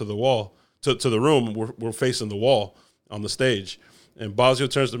turned to the wall, to the room. We're facing the wall on the stage. And Bazio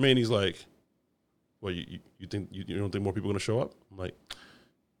turns to me and he's like, "Well, you think you don't think more people are going to show up?" I'm like,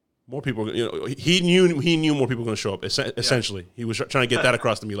 "More people." He knew more people were going to show up. Essentially, he was trying to get that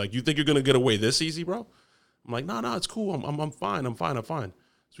across to me. Like, you think you're going to get away this easy, bro? I'm like, no, it's cool. I'm fine. I'm fine.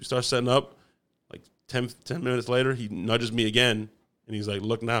 So we start setting up. Like 10 minutes later, he nudges me again. And he's like,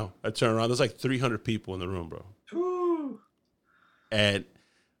 look now. I turn around. There's like 300 people in the room, bro. Woo. And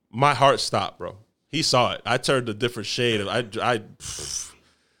my heart stopped, bro. He saw it. I turned a different shade. I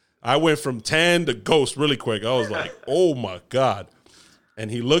went from 10 to ghost really quick. I was like, oh, my God. And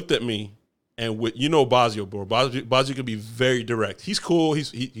he looked at me. And Bazio, bro. Bazio can be very direct. He's cool.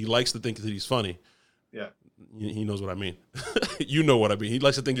 He likes to think that he's funny. Yeah. He knows what I mean. You know what I mean. He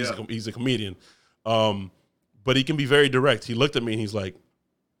likes to think he's a comedian. But he can be very direct. He looked at me and he's like,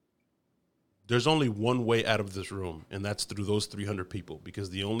 there's only one way out of this room, and that's through ththose 300 people, because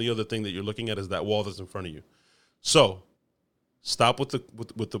the only other thing that you're looking at is that wall that's in front of you. So stop with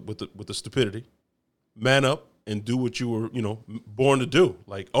the stupidity, man up, and do what you were, born to do.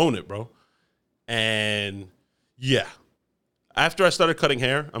 Like, own it, bro. And yeah, after I started cutting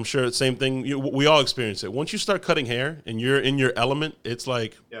hair, I'm sure it's the same thing. We all experience it. Once you start cutting hair and you're in your element, it's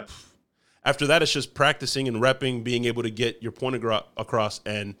like, after that, it's just practicing and repping, being able to get your point across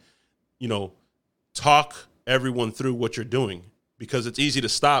and, talk everyone through what you're doing, because it's easy to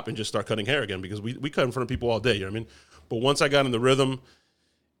stop and just start cutting hair again, because we cut in front of people all day. You know what I mean? But once I got in the rhythm,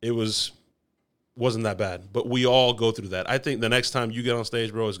 it wasn't that bad. But we all go through that. I think the next time you get on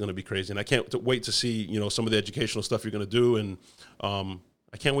stage, bro, is going to be crazy. And I can't wait to see, some of the educational stuff you're going to do. And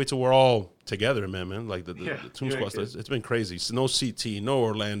I can't wait till we're all together, man. Like the Toon Squad stuff. It's been crazy. So no CT, no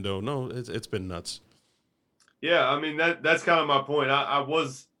Orlando. No, it's been nuts. Yeah, I mean, that's kind of my point. I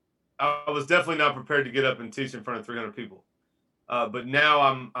was definitely not prepared to get up and teach in front of 300 people. But now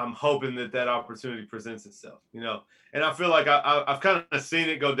I'm hoping that opportunity presents itself, and I feel like I've kind of seen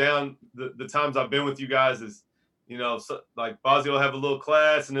it go down the times I've been with you guys is, so, like Bozzy will have a little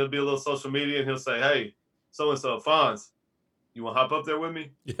class and it'll be a little social media and he'll say, hey, so-and-so, Fonz, you want to hop up there with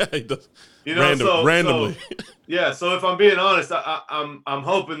me? Yeah, he does. Randomly. Yeah. So if I'm being honest, I'm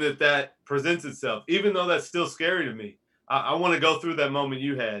hoping that presents itself, even though that's still scary to me. I want to go through that moment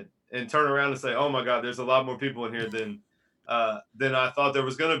you had and turn around and say, oh my God, there's a lot more people in here than I thought there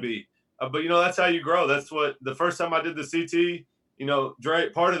was going to be. But, that's how you grow. That's what the first time I did the CT, Dre,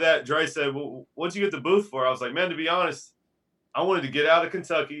 part of that, Dre said, well, what'd you get the booth for? I was like, man, to be honest, I wanted to get out of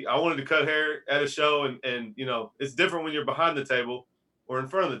Kentucky. I wanted to cut hair at a show. And it's different when you're behind the table or in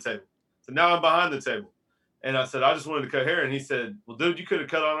front of the table. So now I'm behind the table. And I said, I just wanted to cut hair. And he said, well, dude, you could have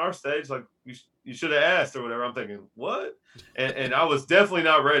cut on our stage. Like, you should have asked or whatever. I'm thinking, what? And I was definitely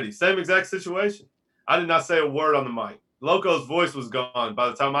not ready. Same exact situation. I did not say a word on the mic. Loco's voice was gone by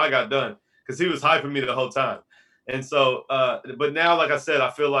the time I got done because he was hyping me the whole time. And so, but now, like I said, I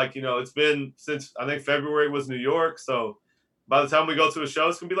feel like, it's been since I think February was New York. So by the time we go to a show,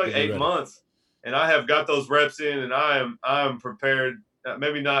 it's going to be like 8 months. And I have got those reps in and I am prepared.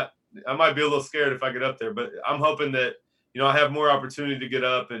 Maybe not. I might be a little scared if I get up there, but I'm hoping that, I have more opportunity to get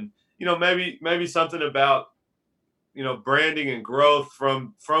up and, maybe something about, branding and growth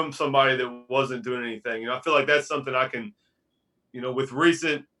from somebody that wasn't doing anything. I feel like that's something I can, with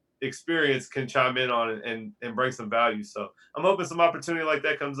recent experience can chime in on and bring some value. So I'm hoping some opportunity like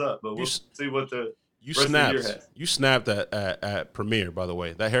that comes up, but we'll see what the rest of the year has. You snapped at Premiere, by the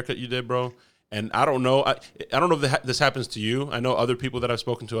way. That haircut you did, bro. And I don't know. I don't know if this happens to you. I know other people that I've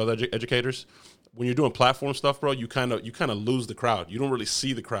spoken to, other educators. When you're doing platform stuff, bro, you kind of lose the crowd. You don't really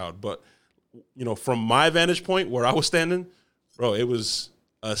see the crowd. But from my vantage point where I was standing, bro, it was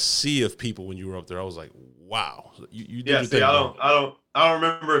a sea of people when you were up there. I was like, wow. You did your thing, I don't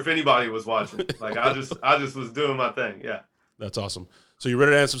remember if anybody was watching. Like I just was doing my thing. Yeah. That's awesome. So you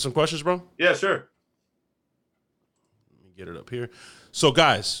ready to answer some questions, bro? Yeah, sure. Let me get it up here. So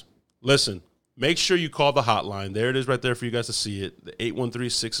guys, listen. Make sure you call the hotline. There it is right there for you guys to see it, the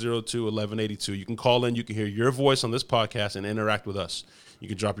 813-602-1182. You can call in. You can hear your voice on this podcast and interact with us. You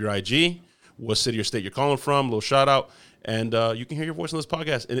can drop your IG, what city or state you're calling from, a little shout-out, and you can hear your voice on this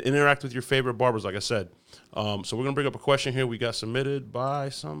podcast and interact with your favorite barbers, like I said. So we're going to bring up a question here we got submitted by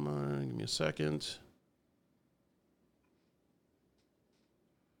someone. Give me a second.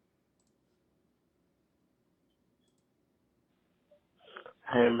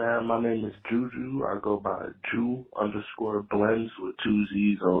 Hey man, my name is Juju. I go by Ju_blends with 2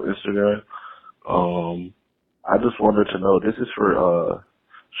 Z's on Instagram. I just wanted to know, this is for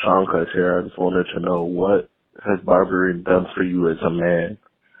Seancutshair. I just wanted to know, what has barbering done for you as a man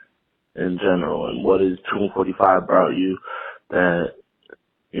in general, and what has 245 brought you that,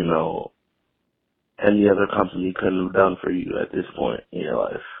 any other company couldn't have done for you at this point in your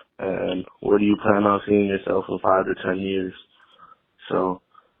life? And where do you plan on seeing yourself in 5 to 10 years? So,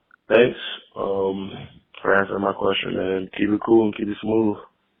 thanks for answering my question, and keep it cool and keep it smooth.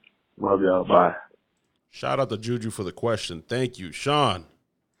 Love y'all. Bye. Shout out to Juju for the question. Thank you. Sean.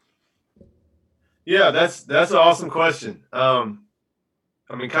 Yeah, that's an awesome question. I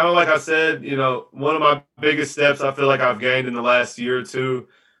mean, kind of like I said, one of my biggest steps I feel like I've gained in the last year or two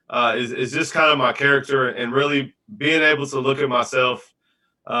is just kind of my character and really being able to look at myself.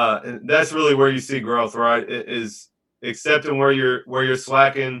 And that's really where you see growth, right? It is accepting where you're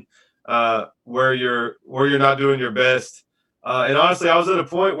slacking, where you're not doing your best. And honestly, I was at a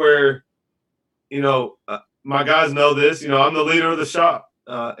point where, my guys know this, I'm the leader of the shop,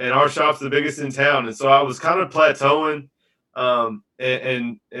 and our shop's the biggest in town. And so I was kind of plateauing, and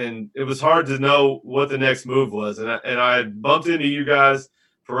it was hard to know what the next move was. And I had bumped into you guys,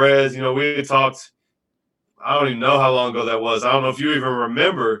 Perez, we had talked, I don't even know how long ago that was. I don't know if you even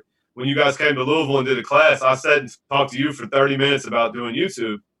remember when you guys came to Louisville and did a class. I sat and talked to you for 30 minutes about doing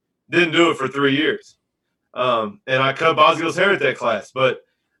YouTube. Didn't do it for 3 years. And I cut Bosio's hair at that class. But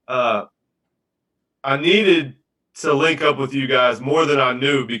I needed to link up with you guys more than I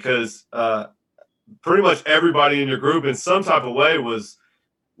knew because pretty much everybody in your group in some type of way was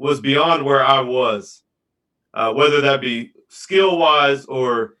beyond where I was, whether that be skill-wise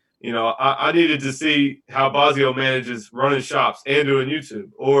or, I needed to see how Bosio manages running shops and doing YouTube,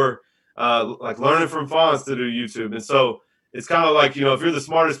 or like learning from Fonz to do YouTube. And so it's kind of like, if you're the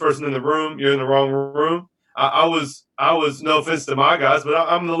smartest person in the room, you're in the wrong room. I was, no offense to my guys, but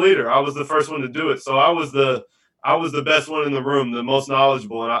I'm the leader. I was the first one to do it. So I was the best one in the room, the most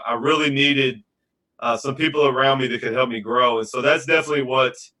knowledgeable. And I really needed some people around me that could help me grow. And so that's definitely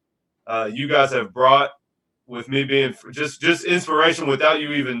what you guys have brought, with me being just inspiration without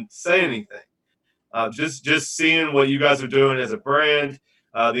you even saying anything. Just seeing what you guys are doing as a brand,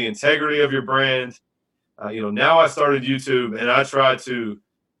 the integrity of your brand. Now I started YouTube and I try to,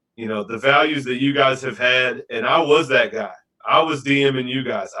 the values that you guys have had. And I was that guy. I was DMing you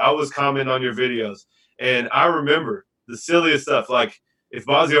guys. I was commenting on your videos. And I remember the silliest stuff. Like if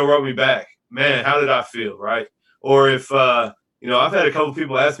Bosio wrote me back, man, how did I feel, right? Or if, I've had a couple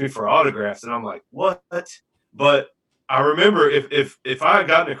people ask me for autographs and I'm like, what? But I remember if I had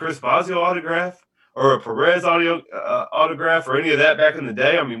gotten a Chris Bosio autograph or a Perez autograph or any of that back in the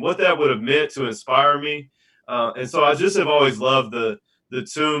day, I mean, what that would have meant to inspire me. And so I just have always loved the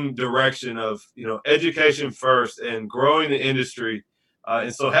Toom direction of, education first and growing the industry.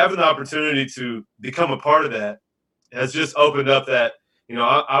 And so having the opportunity to become a part of that has just opened up that,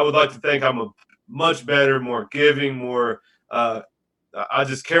 I would like to think I'm a much better, more giving, more I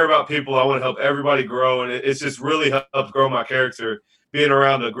just care about people. I want to help everybody grow. And it's just really helped grow my character, being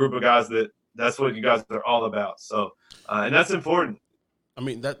around a group of guys that's what you guys are all about. So, and that's important. I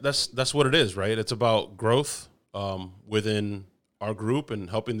mean, that's what it is, right? It's about growth within our group and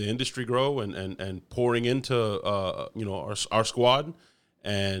helping the industry grow and pouring into, our squad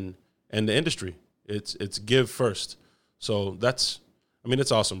and the industry. It's give first. So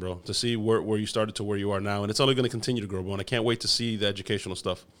it's awesome, bro, to see where you started to where you are now. And it's only going to continue to grow, bro. And I can't wait to see the educational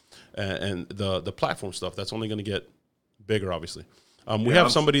stuff and the platform stuff. That's only going to get bigger, obviously. I'm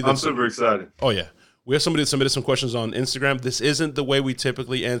super excited. Oh, yeah. We have somebody that submitted some questions on Instagram. This isn't the way we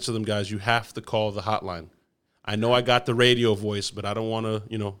typically answer them, guys. You have to call the hotline. I know I got the radio voice, but I don't want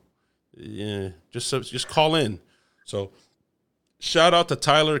to, just call in. So shout out to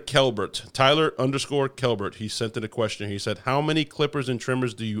Tyler Kelbert. Tyler_Kelbert. He sent in a question. He said, how many clippers and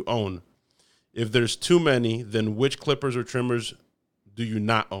trimmers do you own? If there's too many, then which clippers or trimmers do you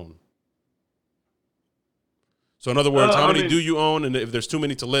not own? So in other words, how many do you own? And if there's too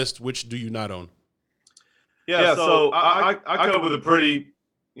many to list, which do you not own? Yeah, so I come up with a pretty,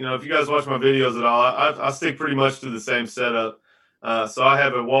 if you guys watch my videos at all, I stick pretty much to the same setup. So I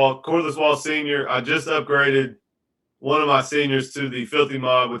have a cordless wall senior. I just upgraded one of my seniors to the Filthy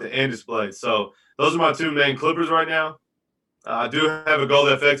Mod with the Andis blade. So those are my two main clippers right now. I do have a Gold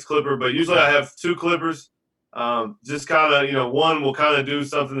FX clipper, but usually I have two clippers. Just kind of, one will kind of do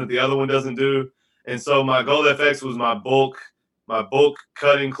something that the other one doesn't do. And so my Gold FX was my bulk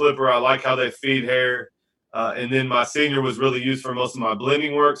cutting clipper. I like how they feed hair. And then my senior was really used for most of my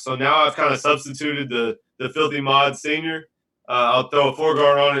blending work. So now I've kind of substituted the Filthy Mod senior. I'll throw a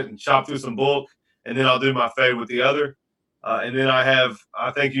 4-guard on it and chop through some bulk. And then I'll do my fade with the other. And then I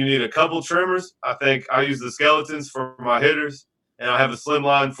think you need a couple trimmers. I think I use the skeletons for my hitters. And I have a slim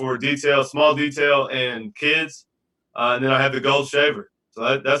line for detail, small detail, and kids. And then I have the gold shaver.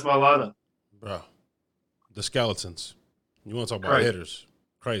 So that's my lineup. Bro, the skeletons. You want to talk about hitters.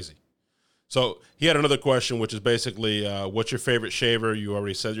 Crazy. So he had another question, which is basically, what's your favorite shaver? You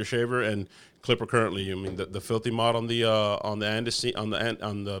already said your shaver and clipper currently. You mean the Filthy Mod on the Andis on the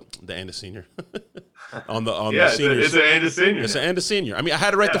Andis senior, on the senior. It's an Andis senior. It's an Andis senior. I mean, I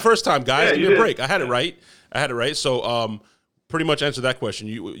had it right the first time, guys. Yeah, Give me a break. I had it right. So pretty much answer that question.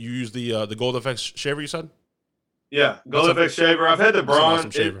 You use the Gold FX shaver, you said? Yeah, Gold FX shaver. I've had the bronze.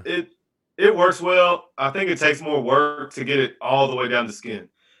 Awesome it works well. I think it takes more work to get it all the way down to skin.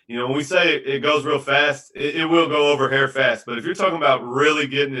 When we say it goes real fast, it will go over hair fast. But if you're talking about really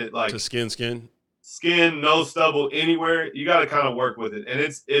getting it like to skin, no stubble anywhere, you got to kind of work with it. And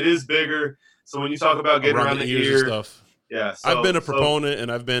it is bigger. So when you talk about getting around the ear and stuff, yeah. So, I've been a proponent, and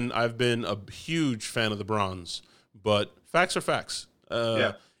I've been a huge fan of the bronze. But facts are facts.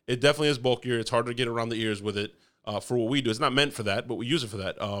 It definitely is bulkier. It's harder to get around the ears with it. For what we do, it's not meant for that, but we use it for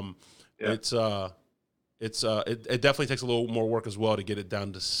that. it definitely takes a little more work as well to get it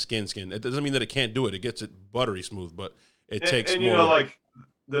down to skin. It doesn't mean that it can't do it. It gets it buttery smooth, but it takes more. You know, like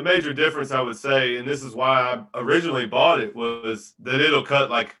the major difference I would say, and this is why I originally bought it, was that it'll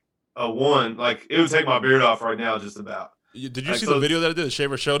cut like a 1. Like it would take my beard off right now, just about. Did you see the video that I did, the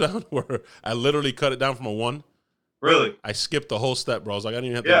Shaver Showdown, where I literally cut it down from a 1? Really? I skipped the whole step, bro. I was like, I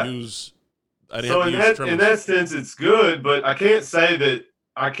didn't even have to use. In that sense, it's good, but I can't say that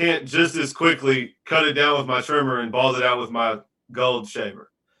I can't just as quickly cut it down with my trimmer and bald it out with my gold shaver.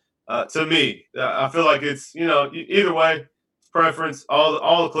 To me, I feel like it's, you know, either way, it's preference.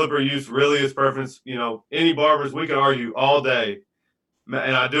 All the clipper use really is preference. You know, any barbers, we can argue all day.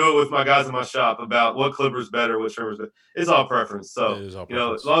 And I do it with my guys in my shop about what clipper's better, what trimmer's better. It's all preference. So, you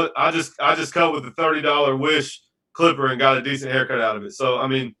know, I just cut with the $30 Wish clipper and got a decent haircut out of it. So, I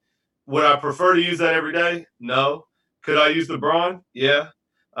mean, would I prefer to use that every day? No. Could I use the Braun? Yeah.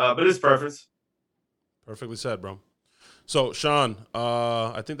 But it's preference. Perfectly said, bro. So, Sean,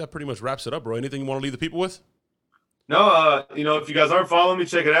 I think that pretty much wraps it up, bro. Anything you want to leave the people with? No, you know, if you guys aren't following me,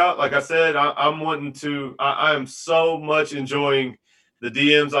 check it out. Like I said, I'm wanting to – I am so much enjoying the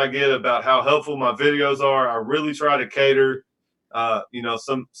DMs I get about how helpful my videos are. I really try to cater. You know,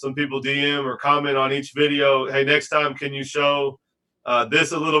 some people DM or comment on each video, hey, next time can you show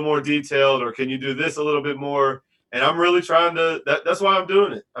this a little more detailed, or can you do this a little bit more? And I'm really trying to that's why I'm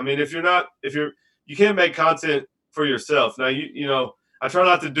doing it. I mean, you can't make content for yourself. Now, you know, I try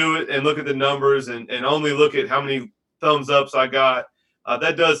not to do it and look at the numbers and only look at how many thumbs ups I got.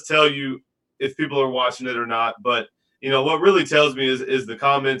 That does tell you if people are watching it or not. But, you know, what really tells me is the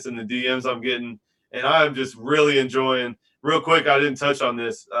comments and the DMs I'm getting. And I'm just really enjoying. Real quick, I didn't touch on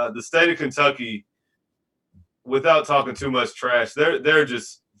this. The state of Kentucky, without talking too much trash, they're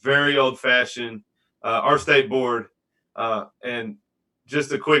just very old fashioned. Our state board, and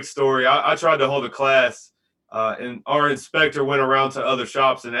just a quick story. I tried to hold a class, and our inspector went around to other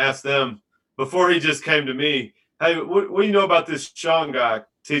shops and asked them before he just came to me, hey, what do you know about this Sean guy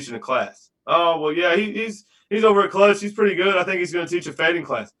teaching a class? Oh, well, yeah, he's over at Clutch. He's pretty good. I think he's going to teach a fading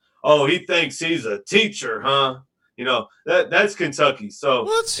class. Oh, he thinks he's a teacher, huh? You know, that's Kentucky. So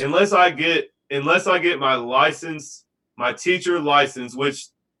unless I get my license, my teacher license, which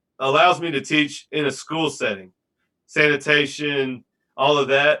allows me to teach in a school setting, sanitation, all of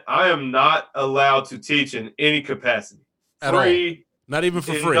that, I am not allowed to teach in any capacity. At all. Not even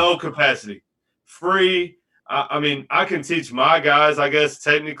for free. No capacity. Free. I mean, I can teach my guys, I guess,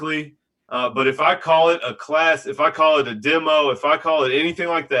 technically. But if I call it a class, if I call it a demo, if I call it anything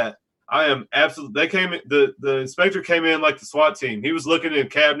like that, I am absolutely. The inspector came in like the SWAT team. He was looking in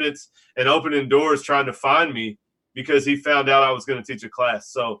cabinets and opening doors trying to find me because he found out I was going to teach a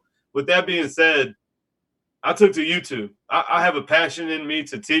class. So with that being said, I took to YouTube. I have a passion in me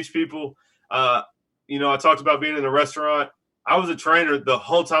to teach people. You know, I talked about being in a restaurant. I was a trainer the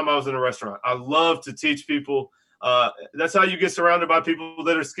whole time I was in a restaurant. I love to teach people. That's how you get surrounded by people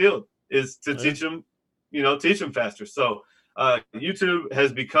that are skilled, is to teach them, you know, teach them faster. So YouTube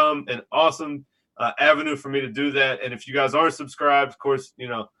has become an awesome avenue for me to do that. And if you guys aren't subscribed, of course, you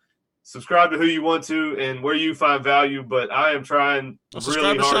know, subscribe to who you want to and where you find value. But I am trying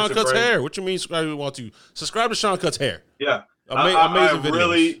subscribe to Sean Cuts Hair. What you mean subscribe if you want to? Subscribe to Sean Cuts Hair. Yeah. Amazing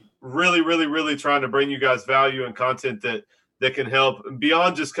videos. really trying to bring you guys value and content that can help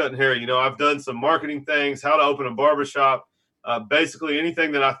beyond just cutting hair. You know, I've done some marketing things, how to open a barbershop, basically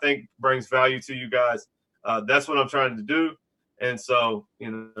anything that I think brings value to you guys. That's what I'm trying to do. And so,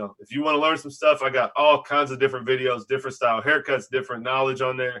 you know, if you want to learn some stuff, I got all kinds of different videos, different style haircuts, different knowledge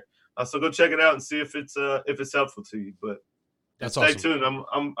on there. So go check it out and see if it's helpful to you. But stay tuned.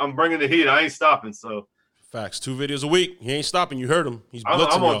 I'm bringing the heat. I ain't stopping. So facts. 2 videos a week. He ain't stopping. You heard him. He's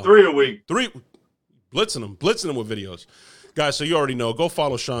blitzing. I'm on 3 a week. 3 blitzing him with videos. Guys, so you already know, go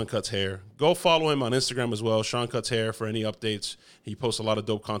follow Sean Cuts Hair. Go follow him on Instagram as well, Sean Cuts Hair, for any updates. He posts a lot of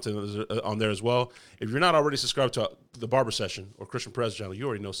dope content on there as well. If you're not already subscribed to the Barber Session or Christian Perez channel, you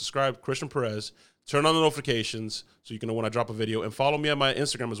already know, subscribe, Christian Perez. Turn on the notifications so you can know when I drop a video. And follow me on my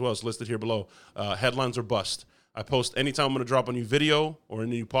Instagram as well. It's listed here below. Headlines or Bust. I post anytime I'm going to drop a new video or a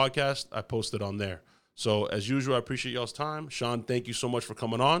new podcast, I post it on there. So, as usual, I appreciate y'all's time. Sean, thank you so much for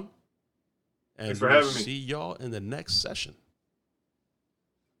coming on. And thanks for having me. See y'all in the next session.